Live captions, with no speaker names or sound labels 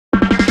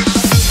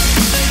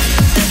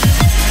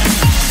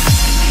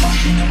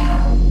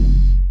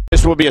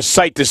This will be a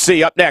sight to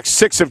see. Up next,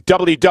 6 of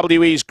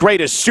WWE's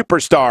greatest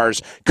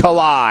superstars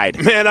collide.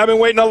 Man, I've been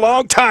waiting a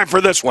long time for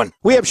this one.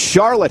 We have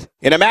Charlotte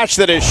in a match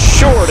that is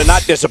sure to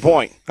not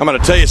disappoint. I'm going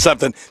to tell you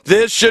something.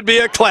 This should be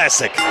a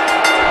classic. Anyone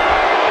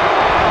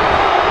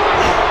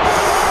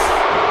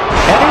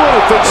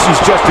who thinks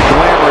she's just a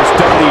glamorous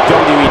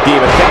WWE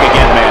diva, think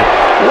again, man.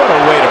 What a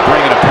way to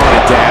bring an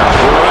opponent down.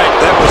 You're right.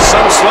 That was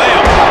some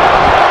slam.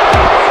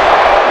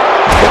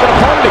 If an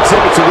opponent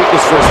exhibits a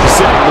weakness for a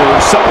specific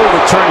move, some will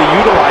return to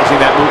utilizing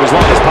that move as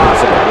long as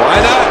possible. Why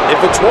not? If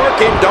it's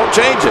working, don't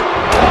change it.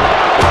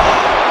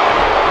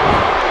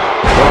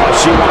 Oh,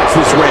 she wants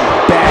this win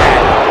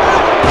bad.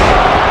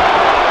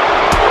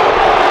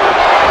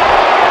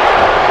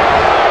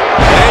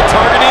 Hey,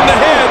 targeting the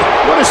head.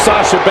 What does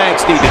Sasha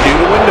Banks need to do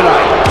to win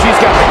tonight? She's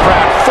got the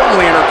crowd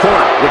firmly in her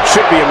corner, which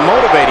should be a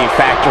motivating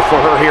factor for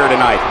her here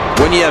tonight.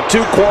 When you have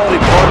two quality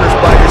partners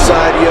by your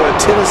side, you have a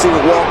tendency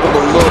to walk with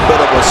a little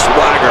bit of a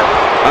swagger.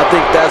 I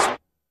think that's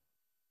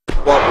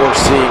what we're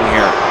seeing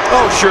here.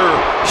 Oh, sure,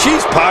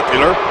 she's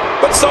popular,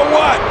 but so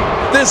what?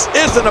 This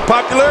isn't a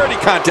popularity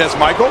contest,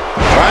 Michael.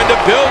 Trying to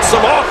build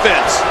some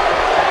offense.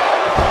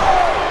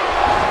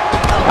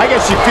 I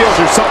guess she feels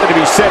there's something to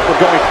be said for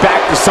going back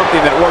to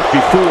something that worked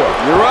before.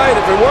 You're right.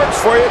 If it works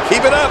for you,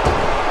 keep it up.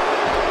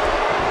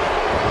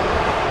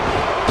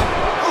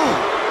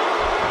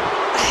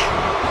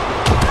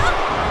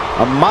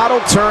 A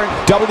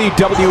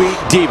model-turned-WWE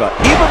diva.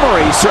 Eva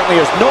Marie certainly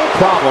has no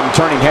problem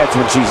turning heads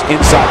when she's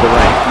inside the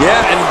ring.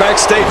 Yeah, and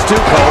backstage too,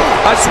 Cole.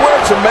 I swear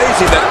it's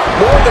amazing that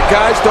more of the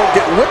guys don't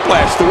get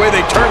whiplash the way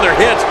they turn their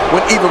heads when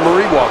Eva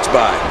Marie walks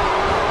by.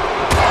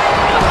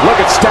 Look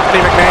at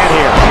Stephanie McMahon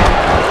here.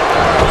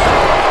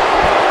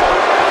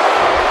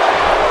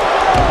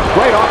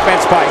 Great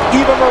offense by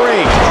Eva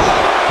Marie.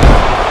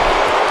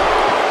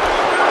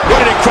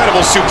 What an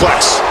incredible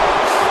suplex.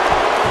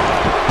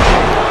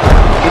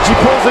 And she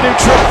pulls a new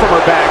trick from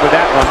her bag with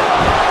that one.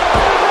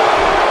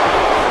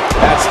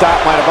 That stop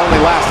might have only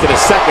lasted a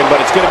second,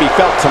 but it's going to be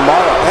felt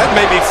tomorrow. That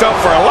may be felt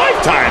for a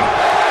lifetime.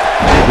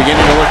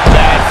 Beginning to look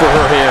bad for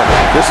her here.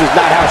 This is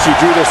not how she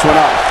drew this one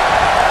up.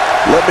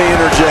 Let me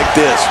interject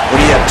this.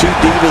 When you have two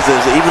divas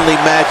as evenly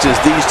matched as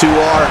these two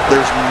are,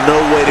 there's no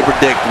way to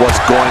predict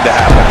what's going to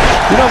happen.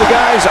 You know, the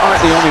guys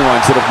aren't the only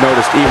ones that have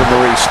noticed Eva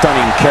Marie's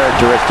stunning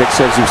characteristics,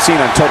 as you've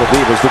seen on Total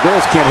Divas. The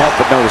girls can't help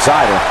but notice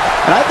either.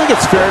 And I think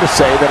it's fair to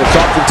say that it's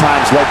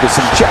oftentimes led to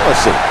some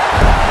jealousy.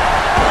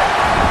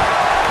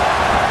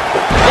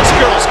 This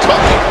girl's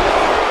cooking.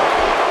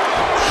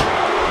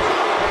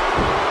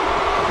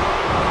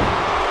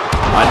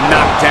 A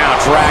knockdown,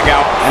 drag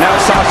out, and now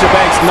Sasha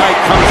Banks' night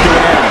comes to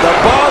an end. The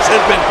boss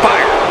has been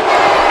fired.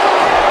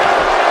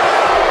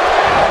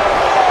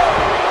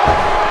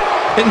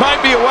 It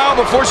might be a while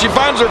before she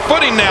finds her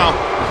footing now.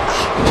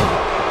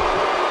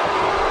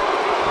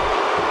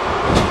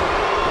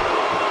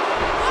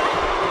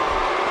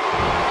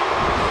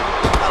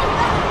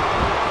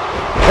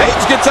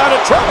 Paige gets out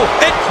of trouble,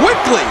 and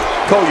quickly.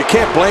 Cole, you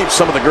can't blame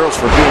some of the girls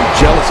for being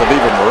jealous of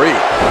Eva Marie.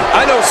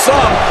 I know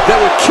some that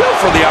would kill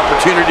for the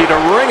opportunity to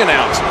ring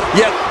announce.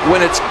 Yet,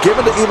 when it's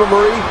given to Eva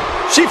Marie,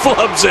 she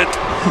flubs it.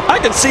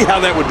 I can see how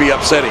that would be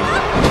upsetting.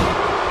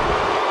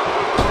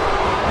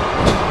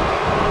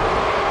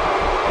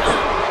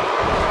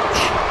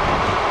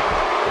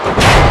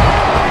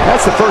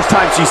 That's the first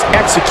time she's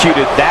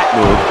executed that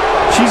move.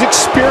 She's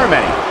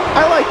experimenting.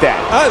 I like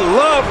that. I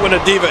love when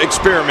a diva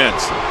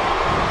experiments.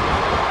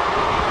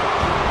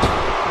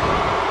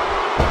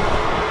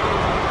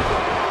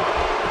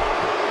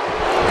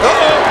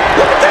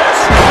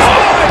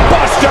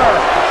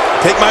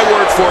 Take my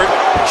word for it,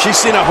 she's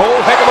seen a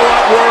whole heck of a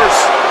lot worse.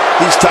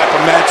 These type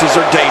of matches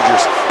are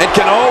dangerous and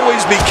can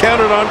always be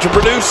counted on to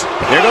produce.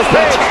 Here goes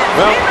Paige.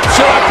 Well,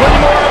 she'll have plenty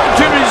more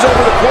opportunities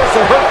over the course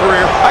of her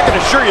career. I can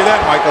assure you that,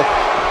 Michael.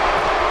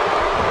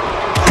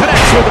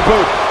 Connects with the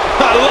boot.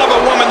 I love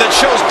a woman that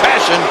shows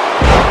passion.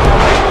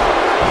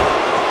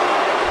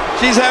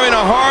 She's having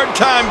a hard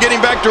time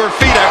getting back to her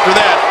feet after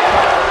that.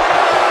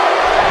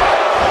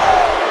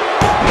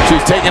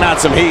 She's taking on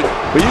some heat,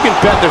 but you can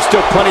bet there's still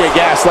plenty of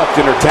gas left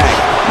in her tank.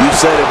 You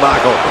said it,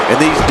 Michael, and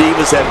these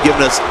divas have given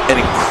us an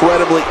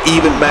incredibly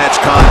even match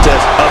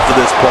contest up to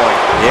this point.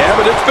 Yeah,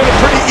 but it's been a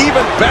pretty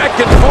even back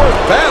and forth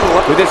battle.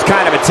 With this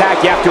kind of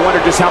attack, you have to wonder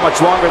just how much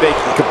longer they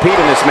can compete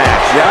in this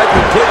match. Yeah, I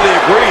completely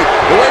agree.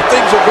 The way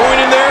things are going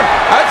in there,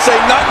 I'd say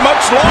not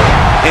much longer.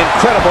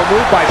 Incredible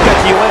move by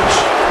Becky Lynch.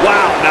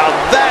 Wow, now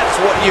that's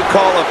what you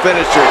call a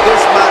finisher.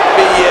 This might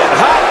be it.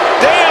 Hot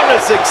damn,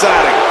 it's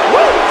exciting.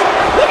 Woo!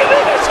 Look at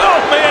this. Oh,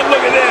 man,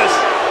 look at this.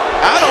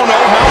 I don't know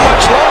how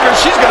much longer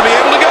she's going to be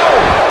able to go.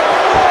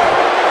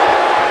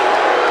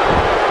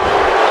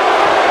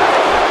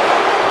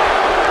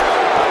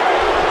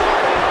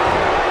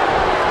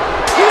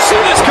 You see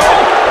this,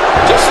 Cole?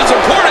 Just as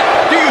important.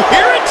 Do you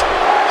hear it?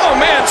 Oh,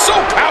 man, so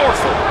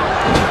powerful.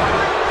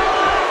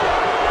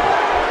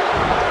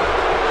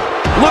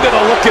 Look at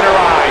the look in her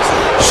eyes.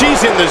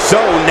 She's in the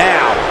zone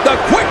now. The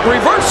quick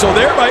reversal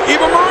there by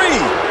Eva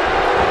Marie.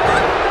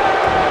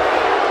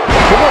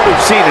 From what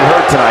we've seen and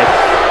heard tonight,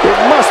 it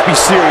It must be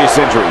serious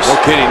injuries. No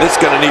kidding. This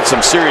is going to need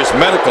some serious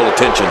medical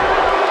attention.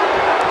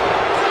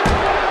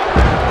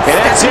 And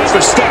that's it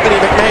for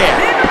Stephanie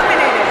McMahon.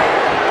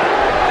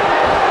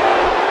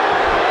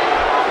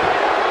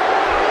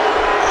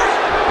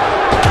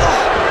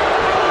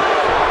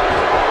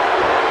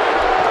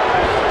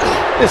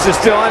 This is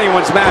still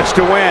anyone's match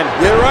to win.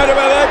 You're right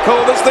about that,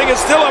 Cole. This thing is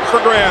still up for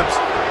grabs.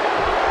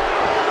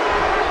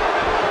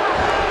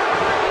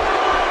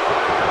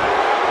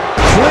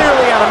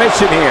 Clearly on a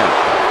mission here.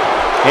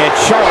 And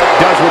Charlotte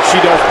does what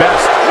she does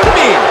best. What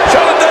do you mean?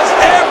 Charlotte does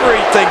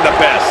everything the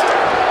best.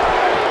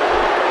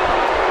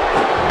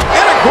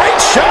 And a great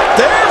shot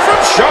there from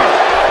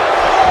Charlotte.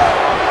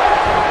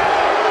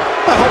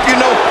 I hope you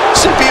know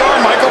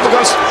CPR, Michael,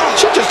 because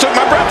she just took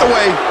my breath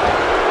away.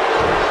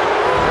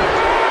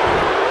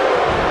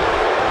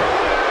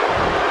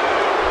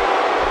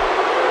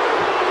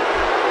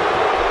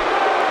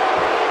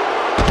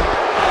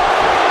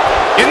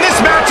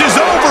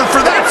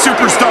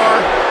 Superstar.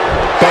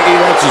 Becky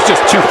Lynch is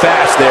just too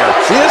fast there.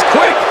 She is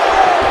quick.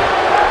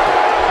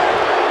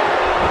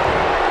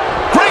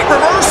 Great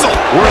reversal.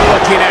 We're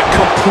looking at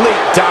complete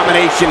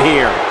domination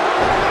here.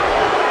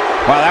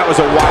 Wow, that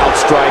was a wild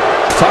strike.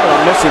 Talk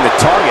about missing the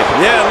target.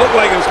 Yeah, it looked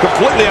like it was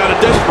completely out of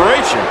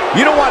desperation.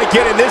 You don't want to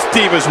get in this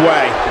diva's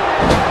way.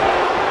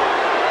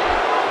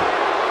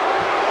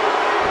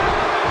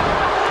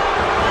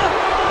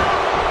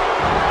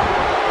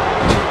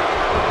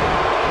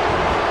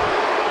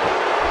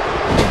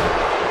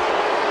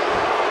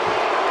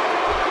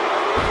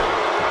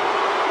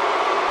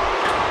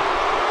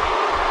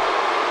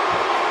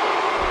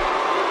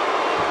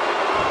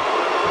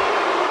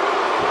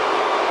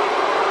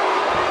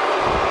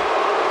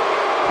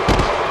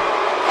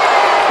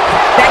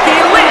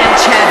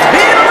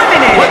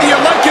 Whether you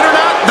like it or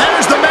not,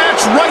 there's the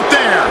match right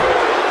there.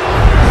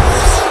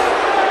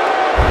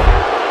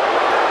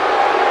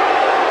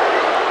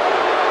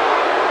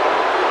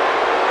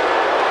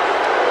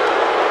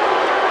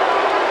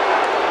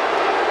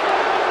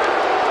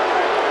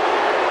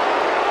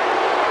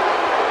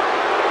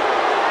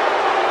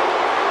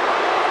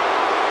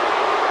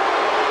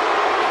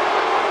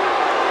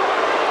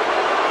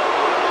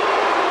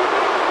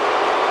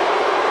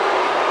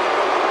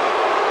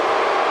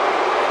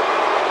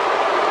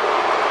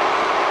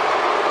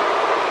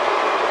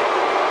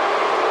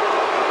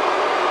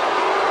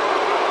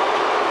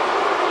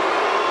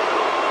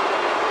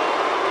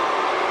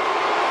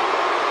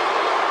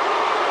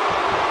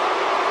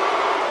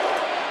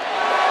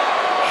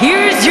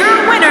 Here's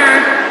your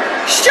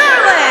winner,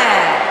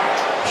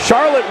 Charlotte!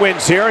 Charlotte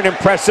wins here in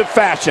impressive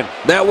fashion.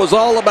 That was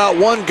all about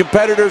one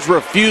competitor's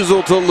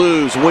refusal to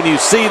lose. When you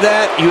see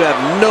that, you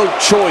have no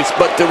choice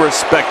but to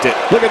respect it.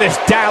 Look at this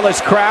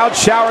Dallas crowd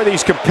shower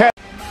these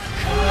competitors.